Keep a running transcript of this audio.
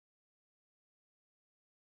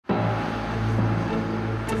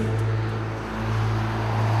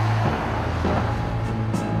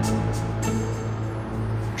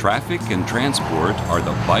Traffic and transport are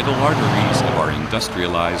the vital arteries of our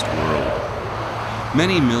industrialized world.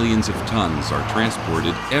 Many millions of tons are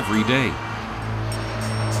transported every day.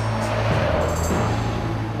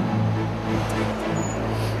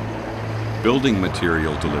 Building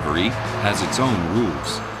material delivery has its own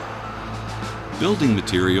rules. Building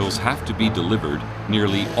materials have to be delivered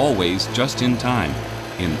nearly always just in time,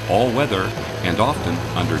 in all weather, and often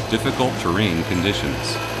under difficult terrain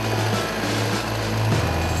conditions.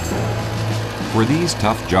 For these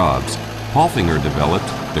tough jobs, Palfinger developed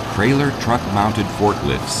the Palfinger Truck Mounted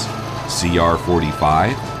Forklifts,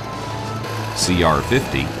 CR45,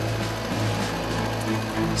 CR50,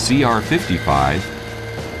 CR55,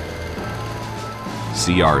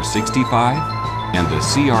 CR65, and the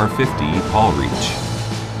CR50 Paul Reach.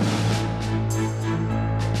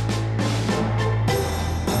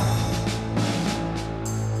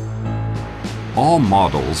 All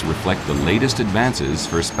models reflect the latest advances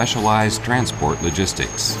for specialized transport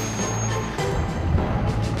logistics.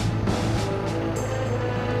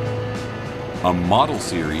 A model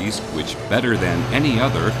series which, better than any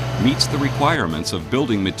other, meets the requirements of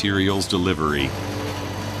building materials delivery.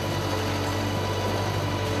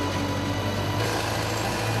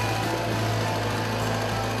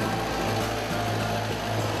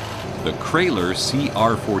 The Palfinger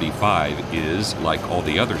CR45 is, like all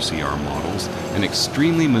the other CR models, an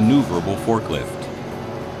extremely maneuverable forklift.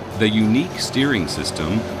 The unique steering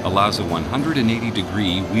system allows a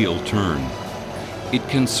 180-degree wheel turn. It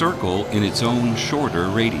can circle in its own shorter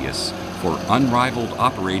radius for unrivaled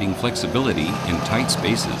operating flexibility in tight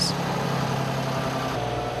spaces.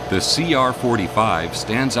 The CR45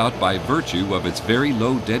 stands out by virtue of its very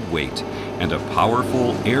low dead weight and a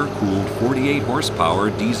powerful air-cooled 48 horsepower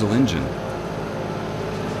diesel engine.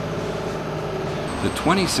 The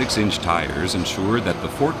 26-inch tires ensure that the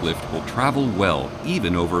forklift will travel well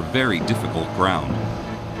even over very difficult ground.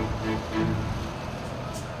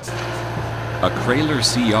 A Palfinger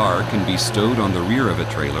CR can be stowed on the rear of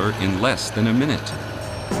a trailer in less than a minute.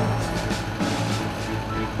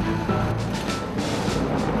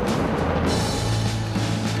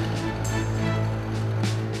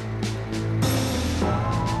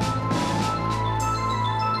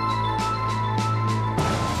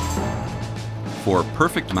 For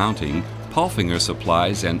perfect mounting, Palfinger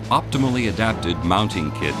supplies an optimally adapted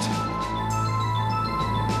mounting kit.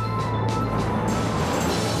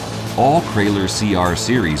 All Palfinger CR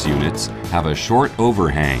series units have a short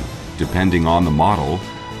overhang, depending on the model,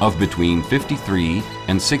 of between 53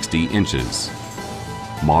 and 60 inches.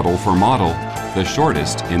 Model for model, the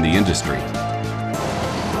shortest in the industry.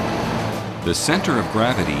 The center of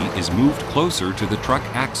gravity is moved closer to the truck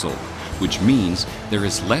axle, which means there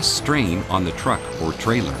is less strain on the truck or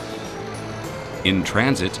trailer. In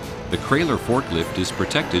transit, the Palfinger forklift is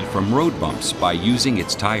protected from road bumps by using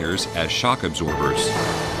its tires as shock absorbers.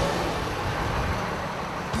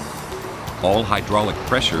 All hydraulic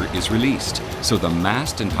pressure is released, so the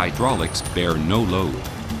mast and hydraulics bear no load.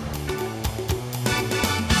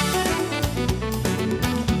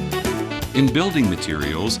 In building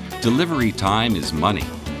materials, delivery time is money.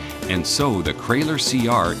 And so the Palfinger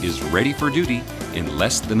CR is ready for duty in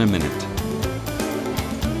less than a minute.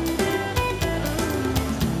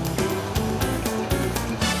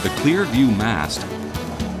 The clear view mast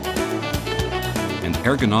and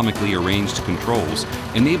ergonomically arranged controls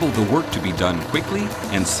enable the work to be done quickly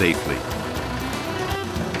and safely.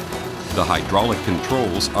 The hydraulic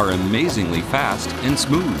controls are amazingly fast and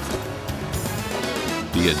smooth.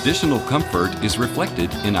 The additional comfort is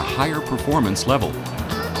reflected in a higher performance level.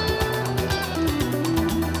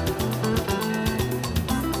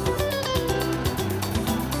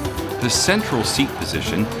 The central seat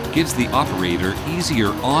position gives the operator easier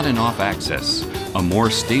on and off access, a more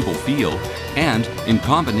stable feel, and, in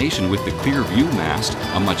combination with the clear view mast,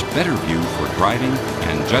 a much better view for driving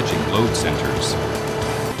and judging load centers.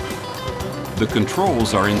 The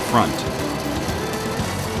controls are in front,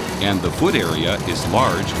 and the foot area is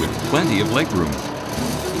large with plenty of legroom.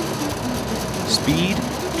 Speed,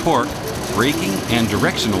 torque, braking, and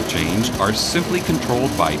directional change are simply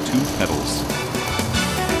controlled by two pedals.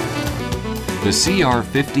 The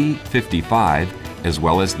CR50-55, as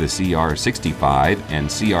well as the CR65 and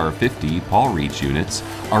CR50 Paul Reach units,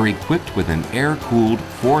 are equipped with an air-cooled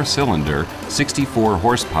 4-cylinder 64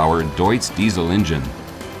 horsepower Deutz diesel engine.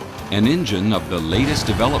 An engine of the latest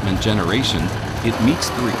development generation, it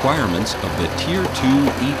meets the requirements of the Tier 2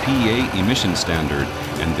 EPA emission standard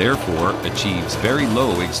and therefore achieves very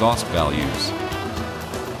low exhaust values.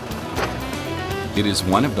 It is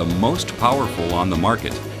one of the most powerful on the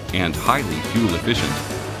market and highly fuel efficient.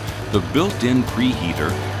 The built-in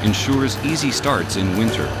preheater ensures easy starts in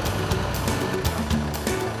winter.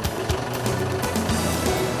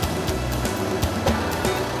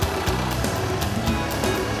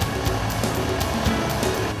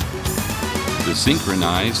 The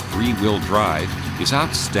synchronized three-wheel drive is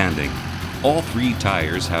outstanding. All three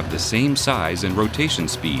tires have the same size and rotation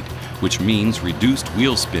speed, which means reduced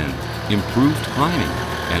wheel spin, improved climbing,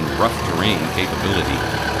 and rough terrain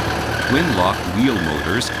capability. Twin-lock wheel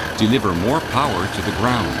motors deliver more power to the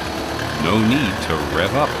ground. No need to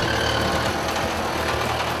rev up.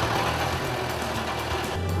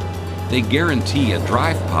 They guarantee a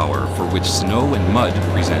drive power for which snow and mud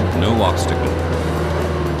present no obstacle.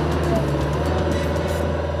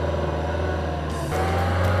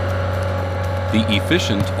 The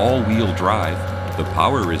efficient all-wheel drive, the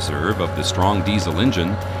power reserve of the strong diesel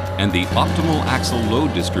engine, and the optimal axle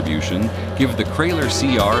load distribution give the Krahler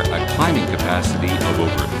CR a climbing capacity of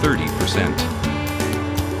over 30%.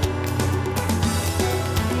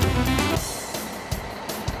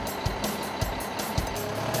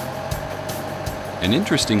 An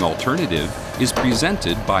interesting alternative is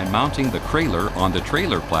presented by mounting the Krahler on the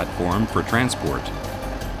trailer platform for transport.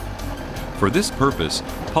 For this purpose,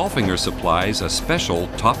 Palfinger supplies a special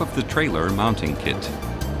top-of-the-trailer mounting kit.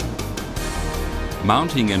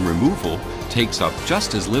 Mounting and removal takes up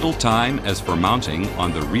just as little time as for mounting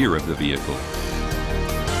on the rear of the vehicle.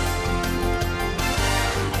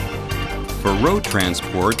 For road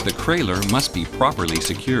transport, the Krahler must be properly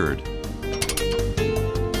secured.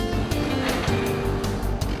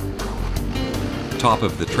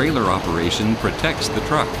 Top-of-the-trailer operation protects the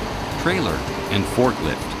truck, trailer, and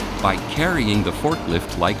forklift by carrying the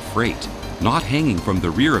forklift like freight, not hanging from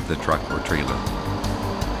the rear of the truck or trailer.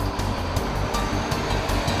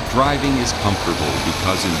 Driving is comfortable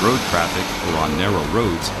because in road traffic or on narrow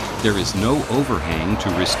roads, there is no overhang to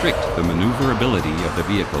restrict the maneuverability of the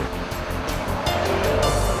vehicle.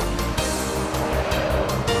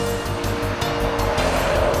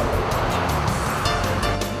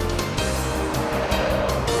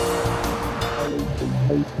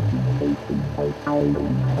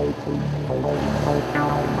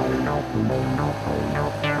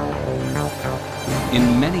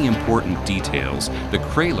 In many important details, the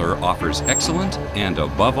Krahler offers excellent and,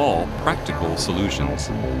 above all, practical solutions.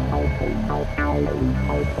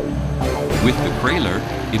 With the Krahler,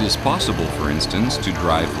 it is possible, for instance, to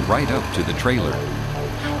drive right up to the trailer.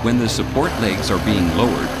 When the support legs are being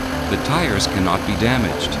lowered, the tires cannot be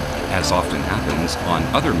damaged, as often happens on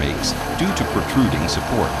other makes due to protruding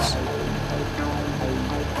supports.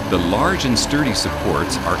 The large and sturdy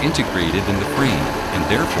supports are integrated in the frame and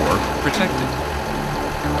therefore protected.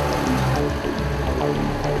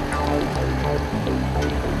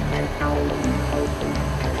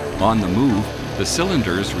 On the move, the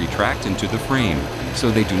cylinders retract into the frame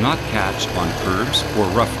so they do not catch on curbs or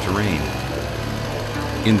rough terrain.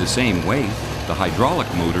 In the same way, the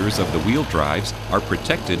hydraulic motors of the wheel drives are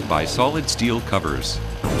protected by solid steel covers.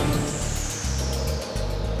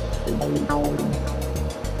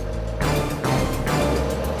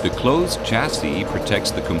 The closed chassis protects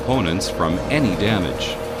the components from any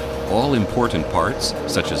damage. All important parts,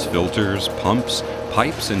 such as filters, pumps,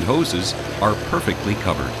 pipes, and hoses, are perfectly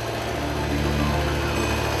covered.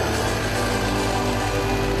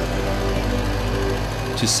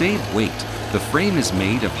 To save weight, the frame is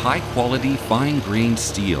made of high-quality, fine-grained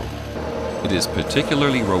steel. It is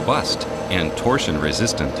particularly robust and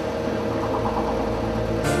torsion-resistant.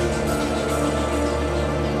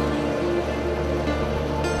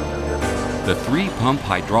 The three-pump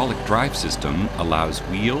hydraulic drive system allows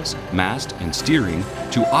wheels, mast, and steering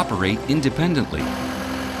to operate independently.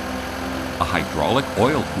 A hydraulic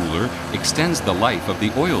oil cooler extends the life of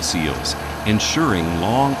the oil seals, ensuring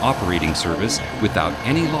long operating service without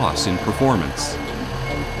any loss in performance.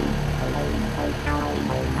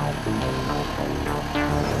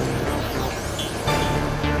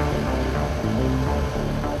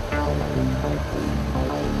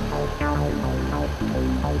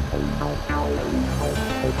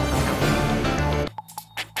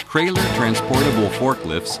 Krahler transportable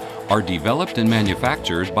forklifts are developed and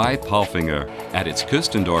manufactured by Palfinger at its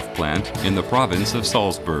Kustendorf plant in the province of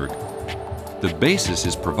Salzburg. The basis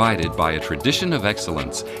is provided by a tradition of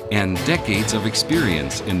excellence and decades of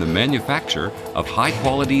experience in the manufacture of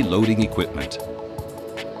high-quality loading equipment.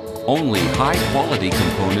 Only high-quality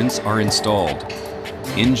components are installed.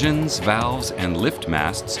 Engines, valves, and lift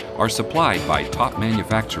masts are supplied by top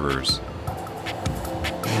manufacturers.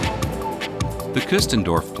 The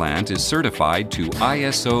Kustendorf plant is certified to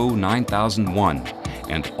ISO 9001,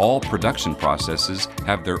 and all production processes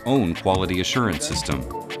have their own quality assurance system.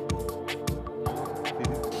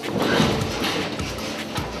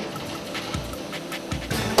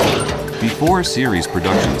 Before series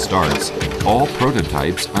production starts, all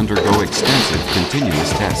prototypes undergo extensive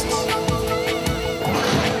continuous tests.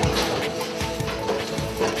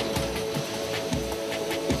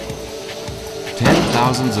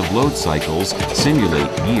 Thousands of load cycles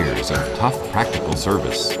simulate years of tough practical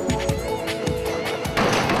service.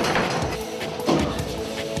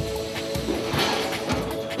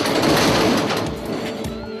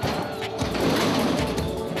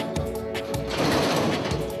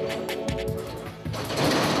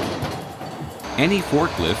 Any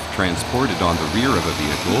forklift transported on the rear of a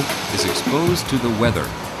vehicle is exposed to the weather,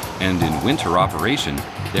 and in winter operation,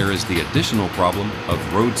 there is the additional problem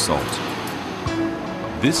of road salt.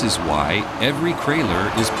 This is why every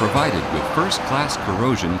trailer is provided with first-class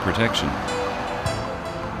corrosion protection.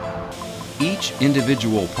 Each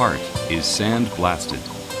individual part is sandblasted.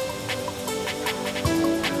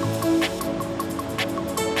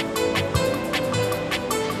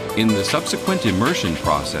 In the subsequent immersion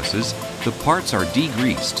processes, the parts are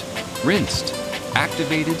degreased, rinsed,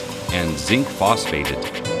 activated, and zinc phosphated.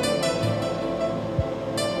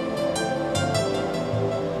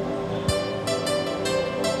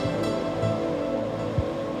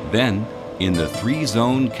 Then, in the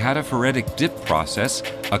 3-zone cataphoretic dip process,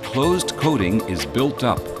 a closed coating is built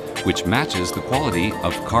up, which matches the quality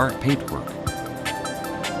of car paintwork.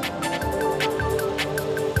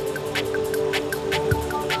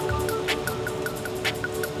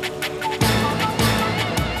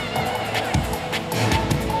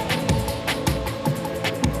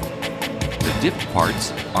 The dipped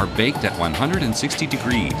parts are baked at 160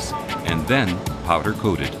 degrees and then powder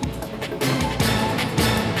coated.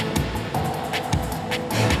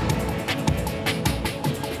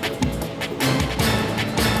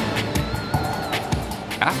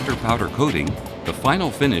 After powder coating, the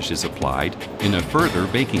final finish is applied in a further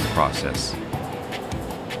baking process.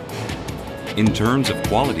 In terms of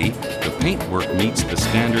quality, the paintwork meets the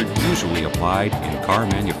standard usually applied in car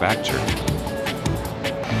manufacture.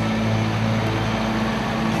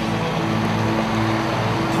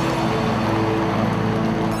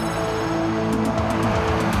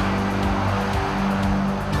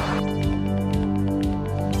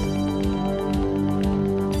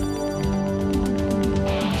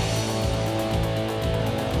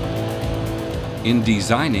 In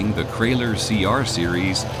designing the Trailer CR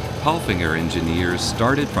series, Palfinger engineers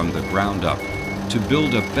started from the ground up to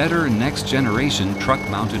build a better next-generation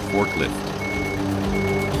truck-mounted forklift.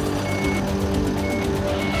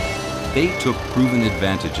 They took proven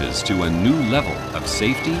advantages to a new level of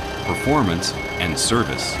safety, performance, and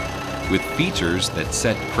service, with features that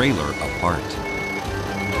set Trailer apart.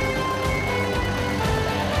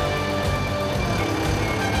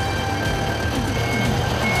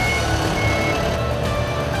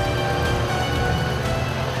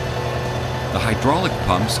 The hydraulic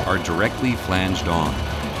pumps are directly flanged on.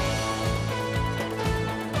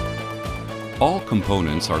 All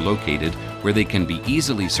components are located where they can be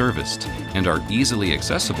easily serviced and are easily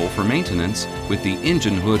accessible for maintenance with the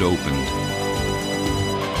engine hood opened.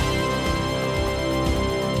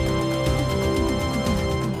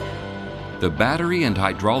 The battery and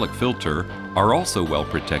hydraulic filter are also well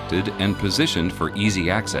protected and positioned for easy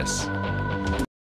access.